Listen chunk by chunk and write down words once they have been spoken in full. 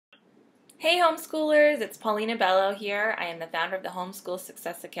Hey homeschoolers, it's Paulina Bello here. I am the founder of the Homeschool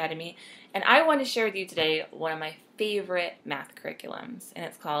Success Academy, and I want to share with you today one of my favorite math curriculums, and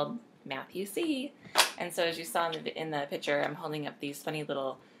it's called Math You See. And so as you saw in the picture, I'm holding up these funny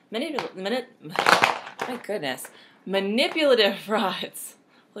little manipulative rods.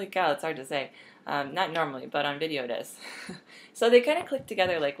 Holy cow, it's hard to say. Not normally, but on video it is. So they kind of click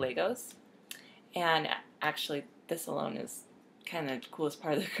together like Legos, and actually this alone is kind of the coolest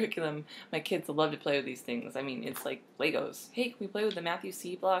part of the curriculum. My kids love to play with these things. I mean, it's like Legos. Hey, can we play with the Math You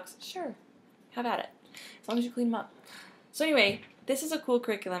See blocks? Sure, have at it, as long as you clean them up. So anyway, this is a cool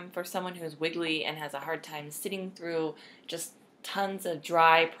curriculum for someone who's wiggly and has a hard time sitting through just tons of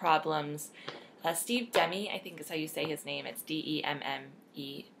dry problems. Steve Demme, I think is how you say his name. It's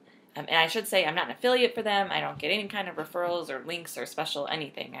D-E-M-M-E. And I should say I'm not an affiliate for them. I don't get any kind of referrals or links or special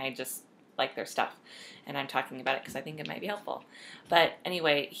anything. I just like their stuff, and I'm talking about it because I think it might be helpful. But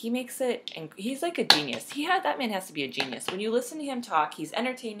anyway, he makes it, and he's like a genius. That man has to be a genius. When you listen to him talk, he's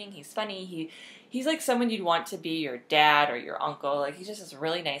entertaining, he's funny, he's like someone you'd want to be your dad or your uncle. Like, he's just this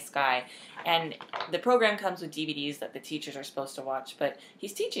really nice guy. And the program comes with DVDs that the teachers are supposed to watch, but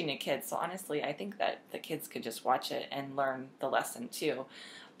he's teaching the kids, so honestly, I think that the kids could just watch it and learn the lesson too.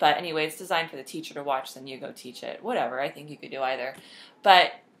 But anyway, it's designed for the teacher to watch, then you go teach it. Whatever, I think you could do either.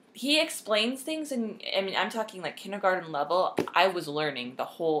 But he explains things, and I mean, I'm talking like kindergarten level. I was learning the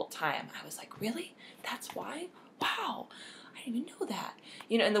whole time. I was like, really? That's why? Wow, I didn't even know that.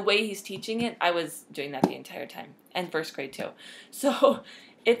 You know, and the way he's teaching it, I was doing that the entire time, and first grade too. So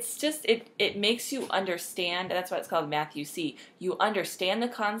it's just, it makes you understand, and that's why it's called Math You See. You understand the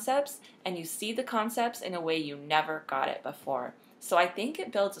concepts, and you see the concepts in a way you never got it before. So I think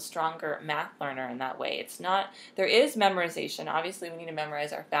it builds a stronger math learner in that way. It's not, there is memorization. Obviously, we need to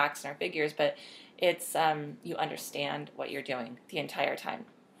memorize our facts and our figures, but it's, you understand what you're doing the entire time.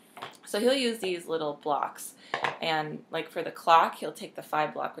 So he'll use these little blocks, and like for the clock, he'll take the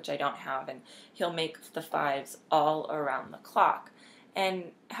 5 block, which I don't have, and he'll make the 5s all around the clock.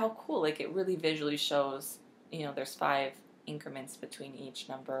 And how cool, like it really visually shows, you know, there's 5 increments between each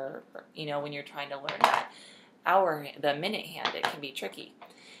number, you know, when you're trying to learn that. The minute hand, it can be tricky.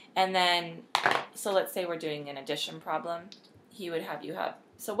 And then, so let's say we're doing an addition problem. He would have you have,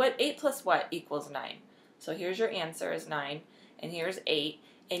 so what, 8 plus what equals 9? So here's your answer is 9, and here's 8,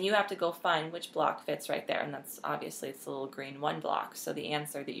 and you have to go find which block fits right there, and that's obviously, it's the little green 1 block, so the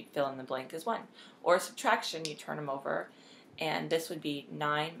answer that you'd fill in the blank is 1. Or subtraction, you turn them over, and this would be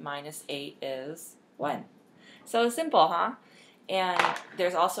 9 minus 8 is 1. So simple, huh? And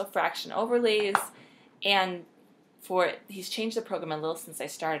there's also fraction overlays. And he's changed the program a little since I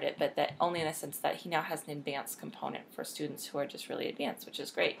started it, but that only in the sense that he now has an advanced component for students who are just really advanced, which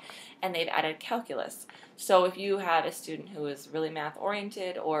is great. And they've added calculus. So if you have a student who is really math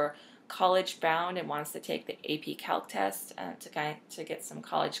oriented or college bound and wants to take the AP Calc test to get some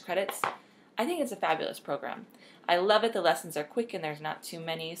college credits, I think it's a fabulous program. I love it. The lessons are quick and there's not too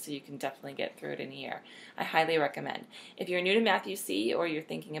many, so you can definitely get through it in a year. I highly recommend. If you're new to Math You See or you're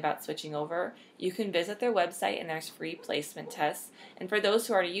thinking about switching over, you can visit their website and there's free placement tests. And for those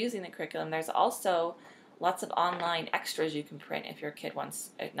who are already using the curriculum, there's also lots of online extras you can print if your kid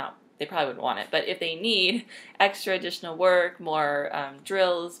wants, they probably wouldn't want it, but if they need extra additional work, more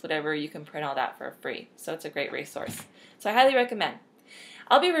drills, whatever, you can print all that for free. So it's a great resource. So I highly recommend.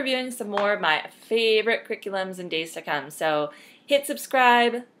 I'll be reviewing some more of my favorite curriculums in days to come, so hit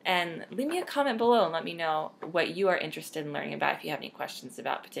subscribe and leave me a comment below and let me know what you are interested in learning about. If you have any questions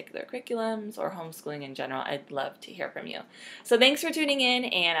about particular curriculums or homeschooling in general, I'd love to hear from you. So thanks for tuning in,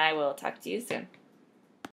 and I will talk to you soon.